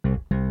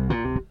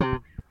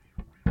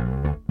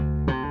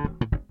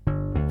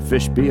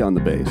Fish B on the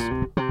bass.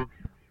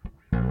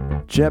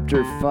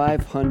 Chapter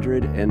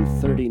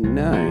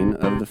 539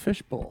 of the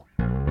Fishbowl.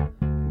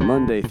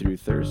 Monday through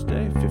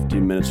Thursday,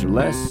 15 minutes or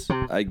less.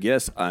 I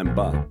guess I'm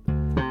Bob.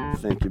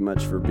 Thank you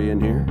much for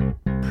being here.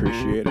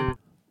 Appreciate it.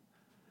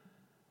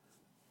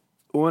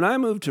 When I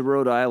moved to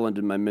Rhode Island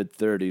in my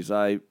mid-30s,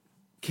 I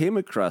came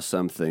across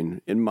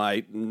something in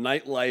my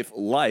nightlife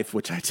life,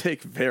 which I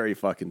take very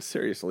fucking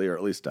seriously, or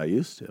at least I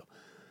used to,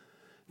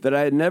 that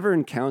I had never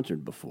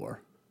encountered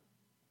before.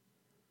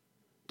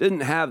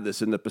 Didn't have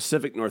this in the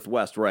Pacific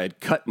Northwest where I had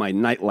cut my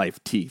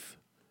nightlife teeth.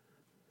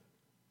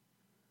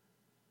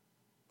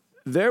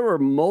 There were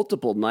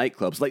multiple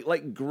nightclubs,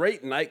 like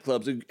great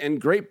nightclubs and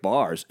great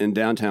bars in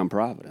downtown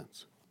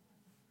Providence.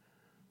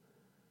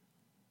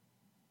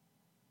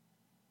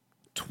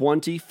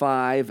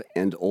 25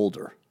 and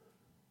older.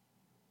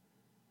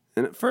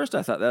 And at first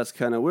I thought that's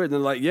kind of weird. And they're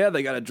like, yeah,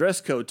 they got a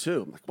dress code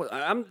too. I'm like,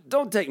 what?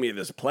 Don't take me to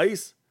this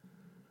place.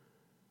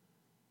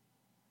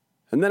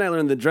 And then I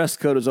learned the dress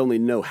code is only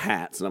no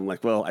hats. And I'm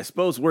like, well, I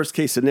suppose worst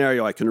case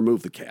scenario, I can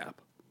remove the cap.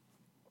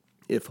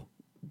 If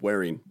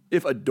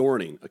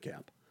adorning a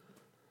cap.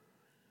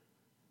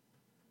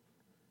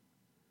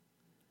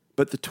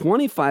 But the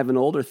 25 and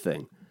older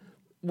thing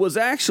was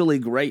actually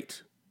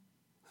great.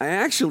 I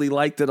actually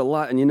liked it a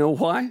lot. And you know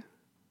why?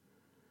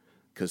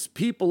 Because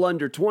people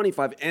under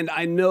 25, and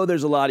I know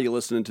there's a lot of you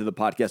listening to the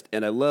podcast,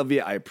 and I love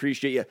you, I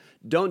appreciate you.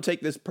 Don't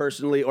take this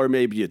personally, or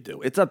maybe you do.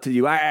 It's up to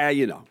you.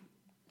 You know.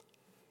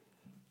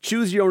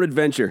 Choose your own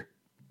adventure.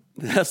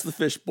 That's the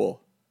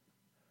Fishbowl.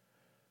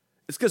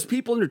 It's because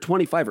people under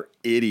 25 are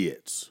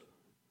idiots.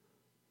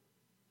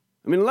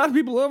 I mean, a lot of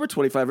people over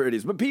 25 are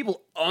idiots, but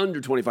people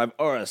under 25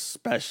 are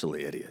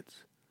especially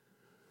idiots.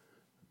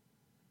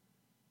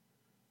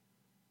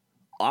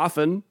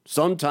 Often,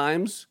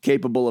 sometimes,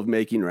 capable of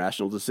making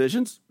rational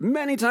decisions.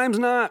 Many times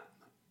not.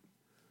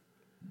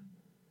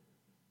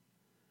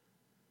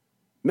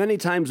 Many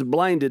times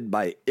blinded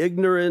by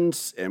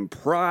ignorance and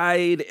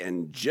pride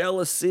and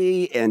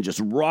jealousy and just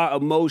raw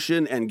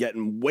emotion and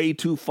getting way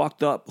too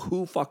fucked up.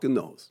 Who fucking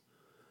knows?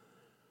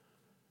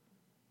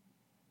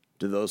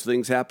 Do those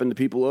things happen to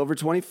people over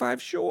 25?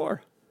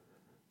 Sure.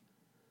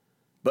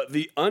 But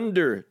the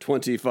under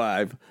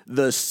 25,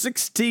 the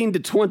 16 to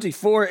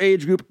 24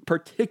 age group,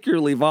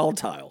 particularly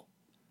volatile.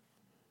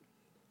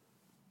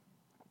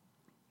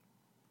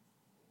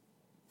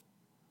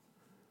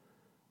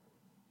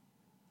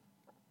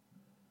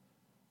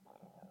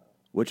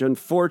 Which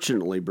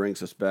unfortunately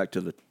brings us back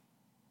to the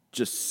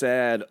just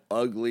sad,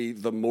 ugly,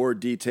 the more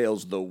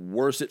details, the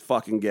worse it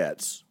fucking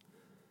gets.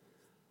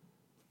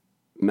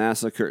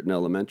 Massacre in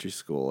elementary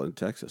school in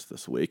Texas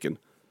this week, and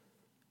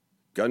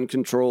gun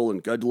control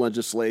and gun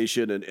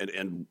legislation,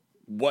 and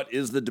what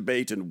is the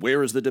debate, and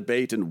where is the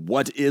debate, and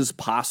what is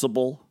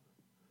possible.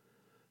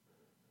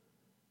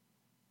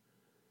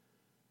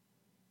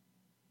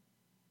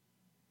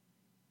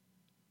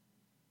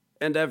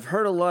 And I've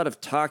heard a lot of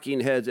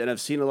talking heads, and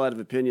I've seen a lot of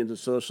opinions on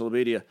social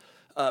media.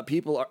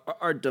 People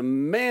are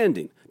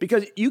demanding,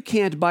 because you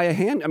can't buy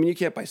you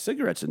can't buy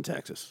cigarettes in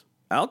Texas.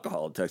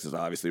 Alcohol in Texas,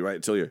 obviously, right,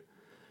 until you're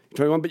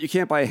 21, but you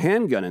can't buy a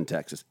handgun in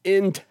Texas.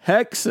 In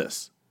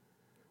Texas.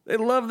 They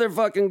love their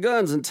fucking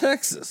guns in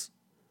Texas.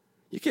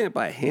 You can't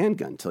buy a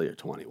handgun until you're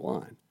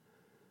 21.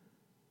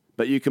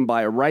 But you can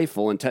buy a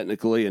rifle, and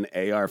technically an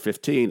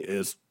AR-15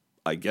 is,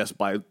 I guess,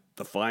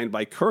 defined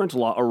by current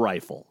law, a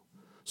rifle.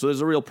 So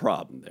there's a real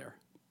problem there.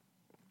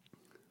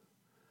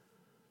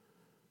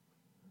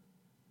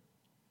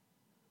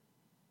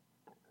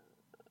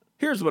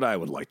 Here's what I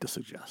would like to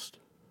suggest.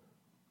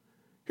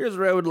 Here's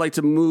where I would like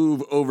to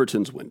move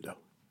Overton's window.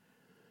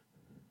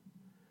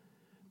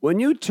 When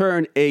you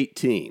turn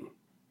 18,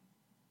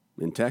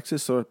 in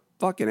Texas or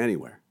fucking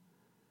anywhere,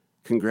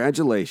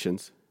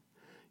 congratulations,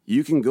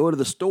 you can go to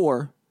the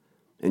store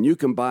and you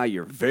can buy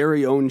your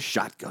very own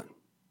shotgun.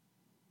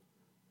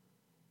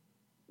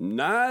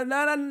 Not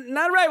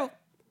a rifle.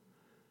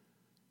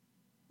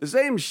 The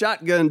same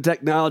shotgun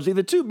technology,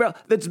 the two barrel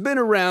that's been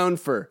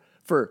around for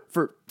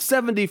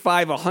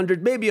 75,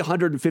 100, maybe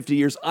 150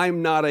 years.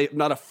 I'm not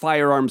a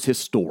firearms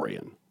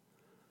historian.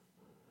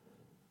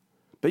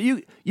 But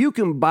you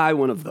can buy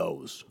one of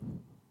those.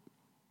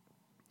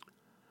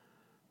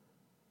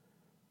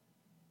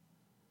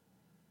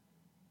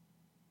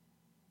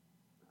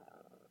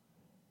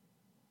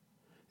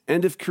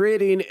 And if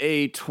creating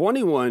a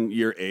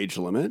 21-year age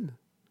limit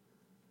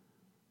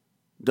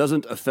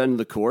doesn't offend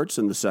the courts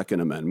in the Second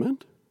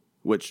Amendment,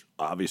 which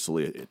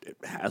obviously it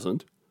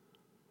hasn't,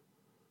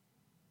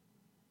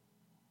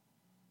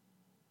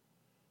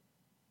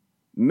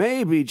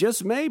 maybe,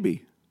 just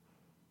maybe,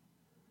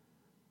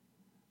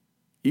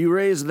 you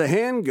raise the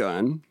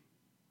handgun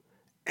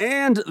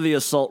and the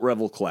assault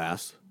rifle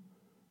class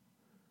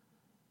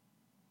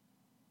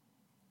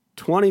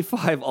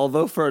 25,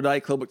 although for a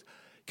nightclub,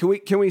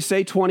 can we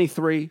say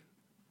 23?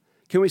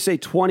 Can we say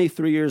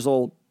 23 years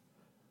old?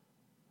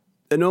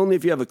 And only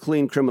if you have a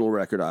clean criminal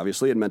record,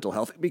 obviously, and mental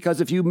health. Because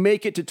if you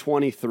make it to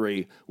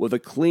 23 with a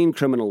clean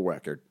criminal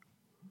record,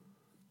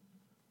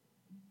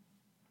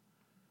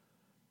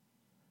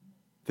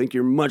 think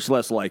you're much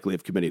less likely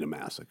of committing a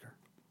massacre.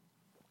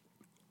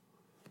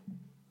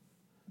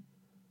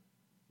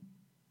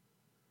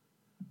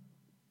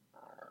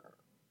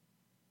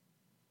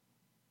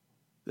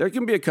 There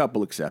can be a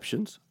couple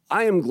exceptions.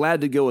 I am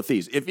glad to go with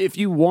these. If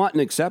you want an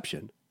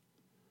exception,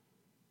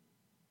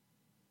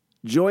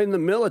 join the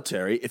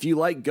military if you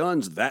like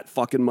guns that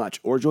fucking much,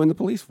 or join the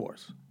police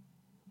force.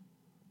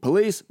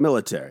 Police,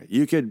 military.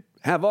 You could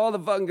have all the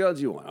fucking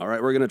guns you want. All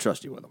right, we're going to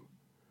trust you with them.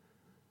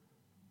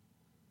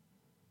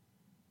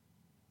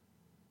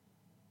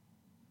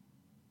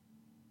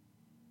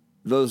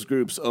 Those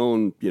groups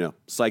own,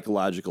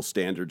 psychological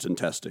standards and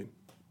testing,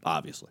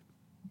 obviously.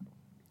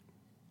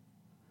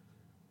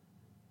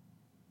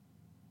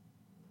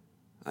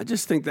 I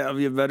just think that would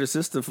be a better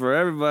system for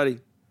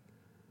everybody.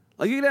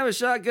 Like, you can have a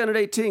shotgun at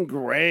 18,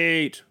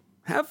 great.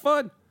 Have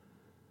fun.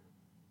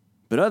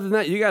 But other than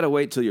that, you got to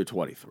wait till you're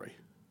 23.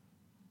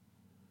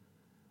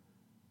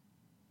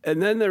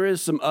 And then there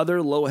is some other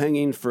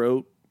low-hanging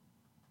fruit.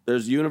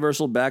 There's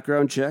universal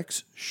background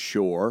checks.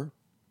 Sure.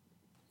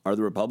 Are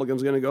the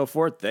Republicans going to go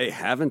for it? They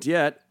haven't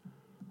yet.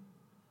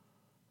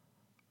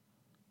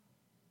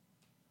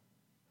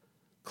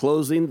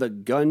 Closing the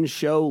gun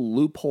show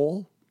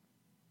loophole.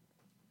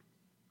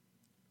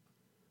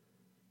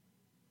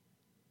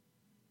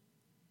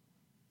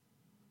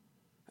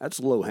 That's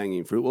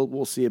low-hanging fruit.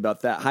 We'll see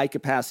about that.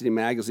 High-capacity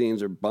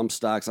magazines or bump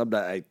stocks.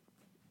 That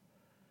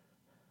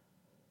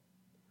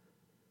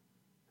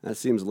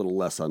seems a little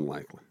less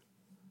unlikely.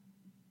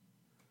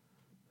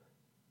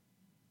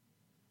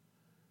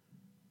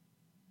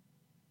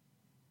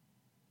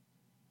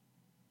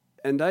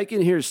 And I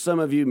can hear some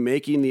of you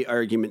making the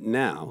argument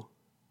now,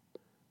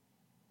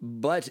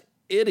 but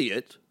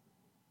idiot,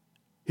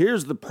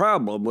 here's the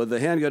problem with the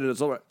handgun and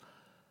assault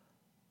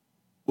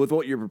with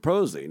what you're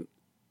proposing.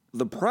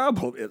 The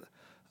problem is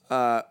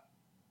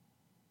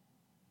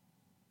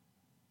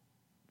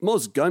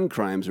most gun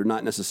crimes are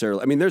not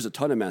necessarily, there's a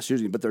ton of mass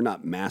shootings, but they're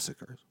not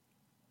massacres.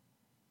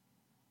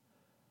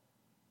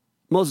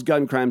 Most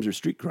gun crimes are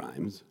street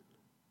crimes.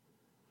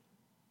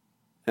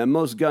 And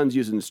most guns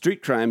used in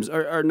street crimes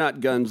are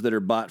not guns that are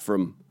bought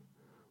from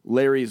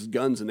Larry's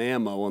Guns and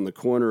Ammo on the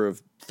corner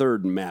of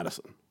 3rd and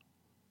Madison.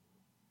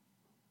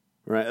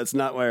 Right? That's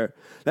not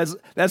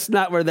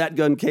where that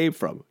gun came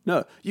from.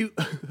 No,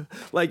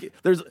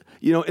 there's,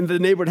 in the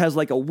neighborhood has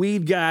like a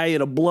weed guy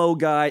and a blow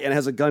guy and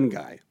has a gun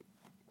guy.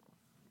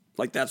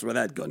 Like, that's where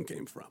that gun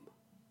came from.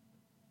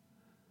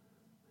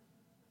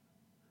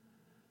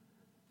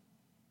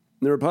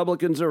 The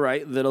Republicans are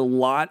right that a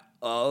lot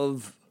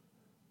of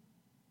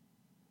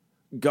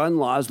gun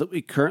laws that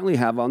we currently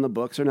have on the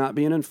books are not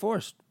being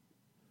enforced.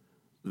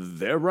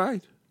 They're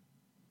right.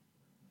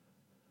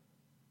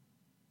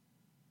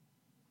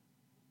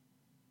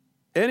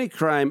 Any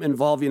crime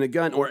involving a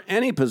gun or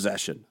any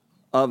possession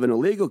of an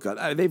illegal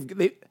gun,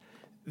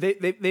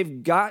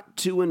 they've got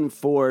to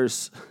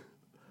enforce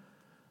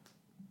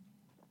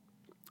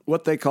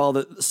what they call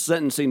the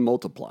sentencing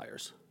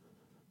multipliers.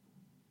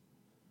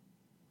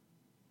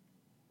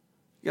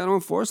 You got to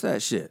enforce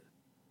that shit.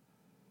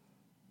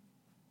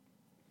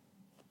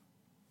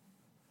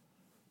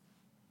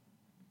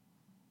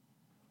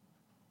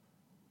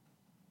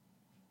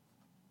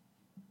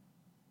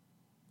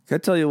 Can I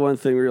tell you one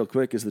thing real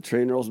quick as the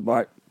train rolls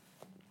by?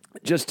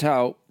 Just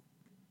how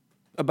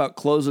about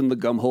closing the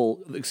gum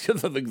hole,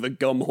 the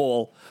gum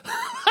hole.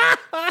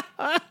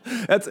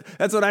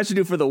 That's what I should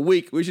do for the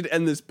week. We should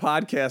end this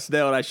podcast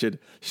now, and I should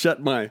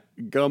shut my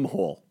gum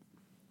hole.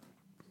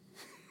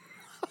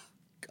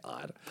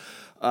 God.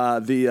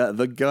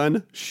 The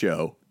gun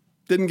show.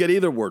 Didn't get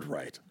either word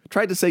right.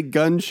 Tried to say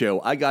gun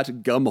show. I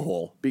got gum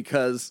hole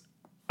because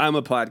I'm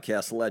a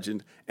podcast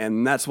legend,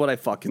 and that's what I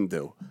fucking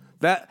do.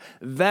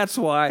 That's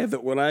why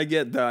that when I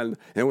get done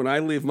and when I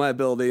leave my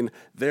building,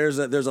 there's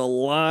a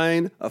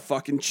line of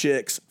fucking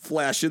chicks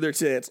flashing their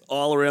tits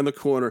all around the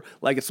corner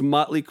like it's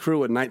Motley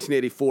Crue in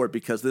 1984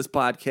 because this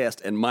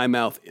podcast and my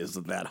mouth is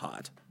that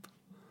hot.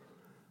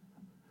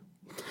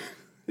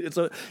 It's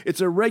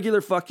a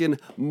regular fucking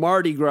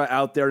Mardi Gras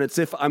out there, and it's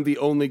if I'm the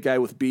only guy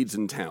with beads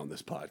in town.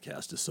 This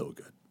podcast is so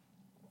good.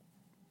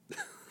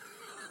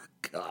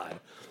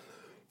 God.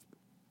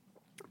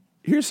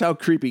 Here's how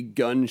creepy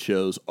gun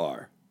shows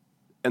are.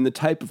 And the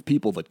type of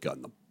people that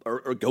gun them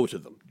or go to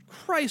them.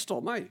 Christ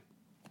almighty.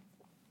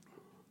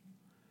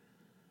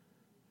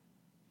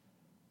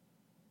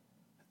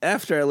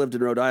 After I lived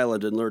in Rhode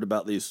Island and learned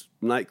about these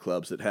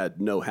nightclubs that had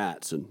no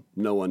hats and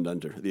no one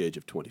under the age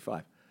of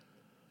 25,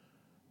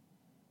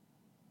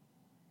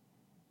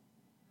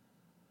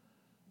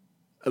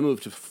 I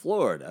moved to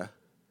Florida.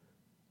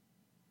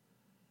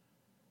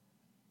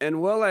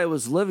 And while I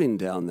was living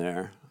down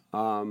there,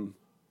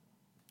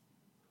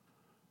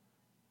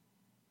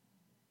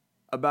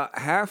 about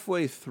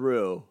halfway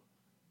through,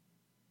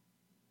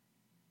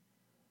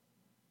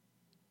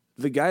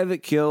 the guy that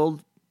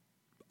killed,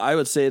 I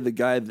would say the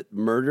guy that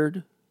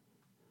murdered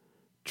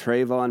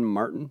Trayvon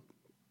Martin,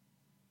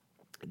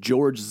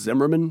 George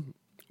Zimmerman,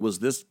 was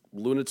this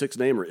lunatic's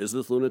name or is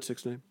this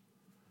lunatic's name?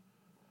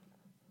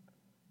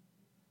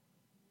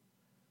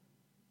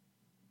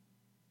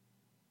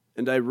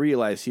 And I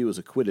realize he was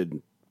acquitted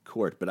in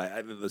court, but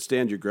the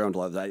stand your ground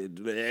law,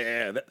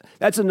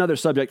 that's another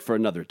subject for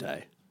another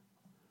day.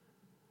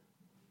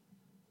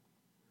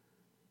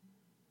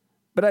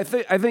 But I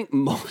think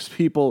most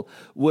people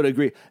would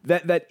agree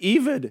that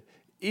even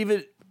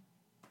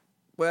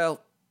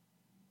well,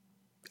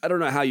 I don't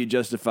know how you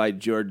justify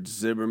George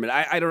Zimmerman.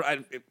 I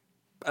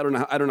don't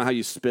know how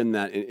you spin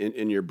that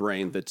in your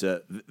brain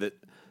that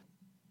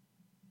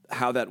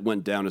how that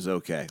went down is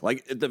okay.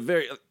 Like at the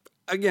very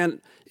again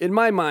in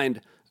my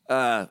mind,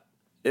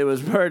 it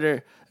was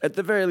murder. At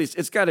the very least,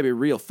 it's got to be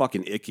real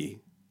fucking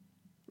icky.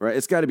 Right,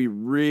 it's got to be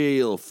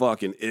real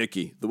fucking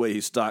icky the way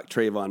he stalked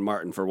Trayvon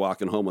Martin for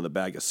walking home with a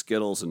bag of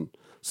Skittles and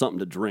something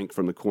to drink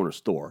from the corner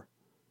store.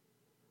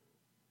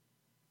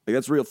 Like,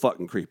 that's real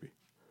fucking creepy.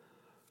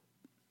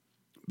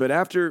 But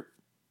after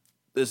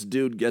this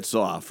dude gets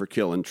off for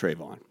killing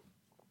Trayvon,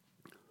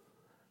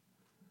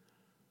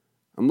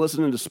 I'm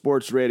listening to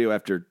sports radio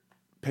after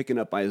picking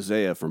up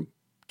Isaiah from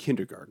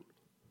kindergarten,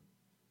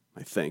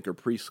 I think, or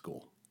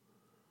preschool.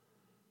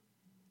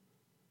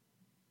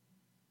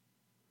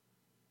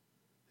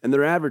 And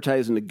they're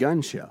advertising a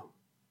gun show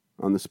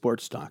on the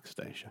sports talk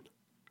station.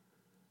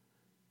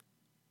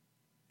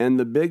 And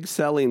the big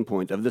selling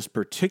point of this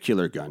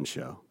particular gun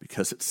show,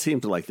 because it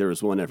seemed like there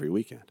was one every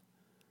weekend,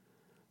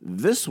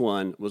 this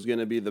one was going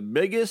to be the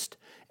biggest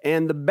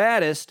and the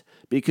baddest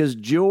because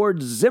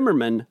George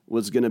Zimmerman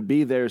was going to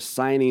be there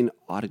signing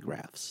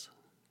autographs.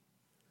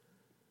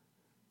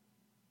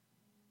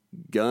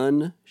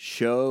 Gun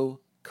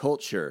show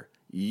culture.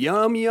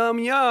 Yum, yum,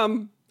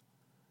 yum.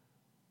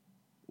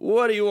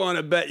 What do you want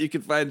to bet you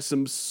can find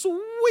some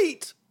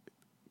sweet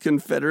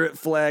Confederate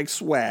flag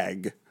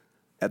swag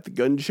at the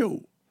gun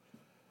show?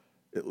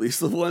 At least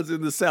the ones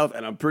in the South,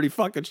 and I'm pretty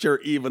fucking sure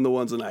even the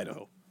ones in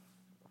Idaho.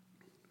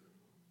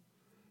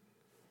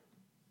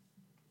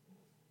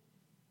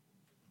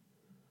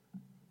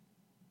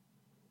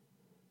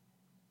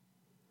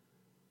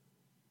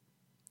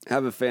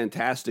 Have a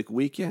fantastic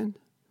weekend.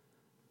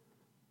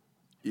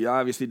 You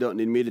obviously don't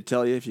need me to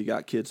tell you if you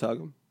got kids, hug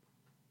them.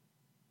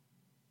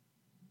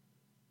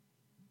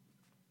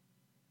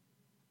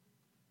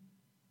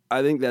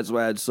 I think that's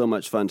why I had so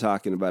much fun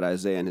talking about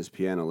Isaiah and his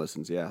piano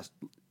lessons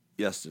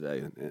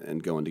yesterday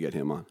and going to get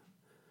him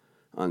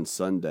on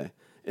Sunday.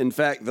 In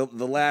fact, the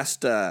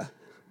last the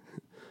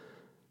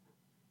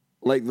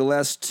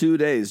last 2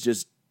 days,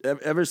 just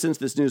ever since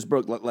this news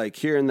broke, like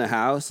here in the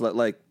house,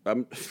 like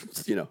I'm,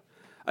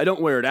 I don't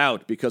wear it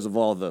out because of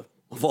all the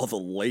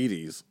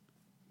ladies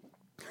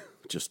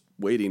just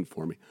waiting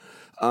for me.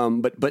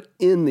 But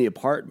in the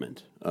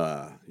apartment,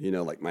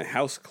 like my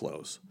house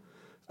clothes,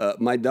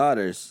 my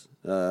daughters.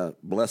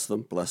 Bless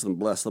them,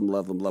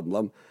 love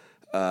them.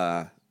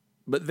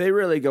 But they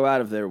really go out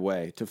of their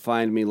way to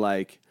find me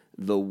like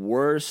the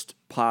worst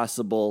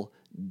possible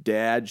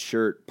dad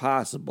shirt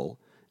possible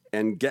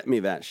and get me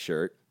that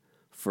shirt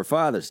for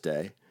Father's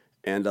Day.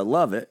 And I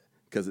love it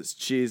because it's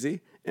cheesy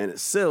and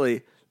it's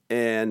silly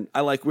and I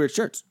like weird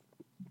shirts.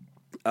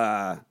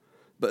 But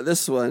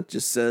this one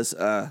just says,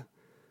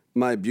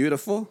 my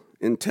beautiful,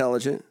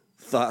 intelligent,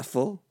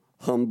 thoughtful,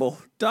 humble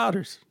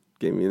daughters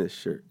gave me this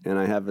shirt. And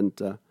I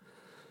haven't...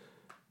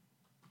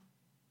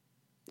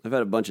 I've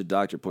had a bunch of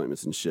doctor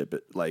appointments and shit,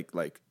 but like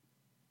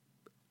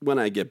when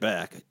I get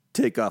back, I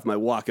take off my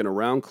walking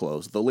around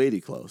clothes, the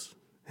lady clothes,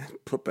 and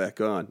put back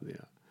on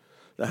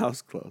the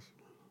house clothes.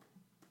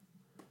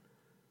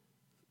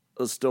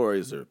 Those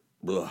stories are,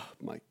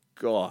 my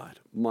God,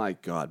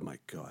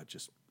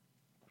 just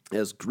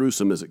as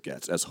gruesome as it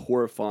gets, as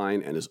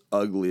horrifying and as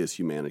ugly as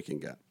humanity can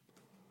get.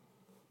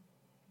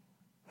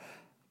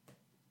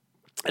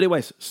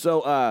 Anyways,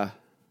 so,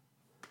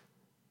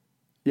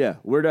 yeah,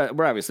 we're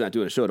obviously not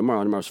doing a show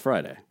tomorrow. Tomorrow's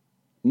Friday.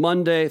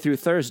 Monday through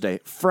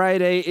Thursday.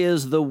 Friday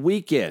is the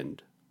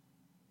weekend.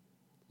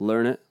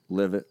 Learn it,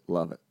 live it,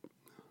 love it.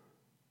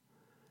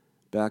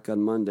 Back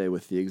on Monday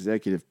with the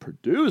executive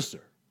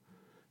producer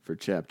for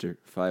chapter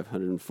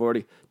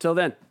 540. Till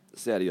then,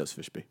 say adios,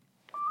 Fishby.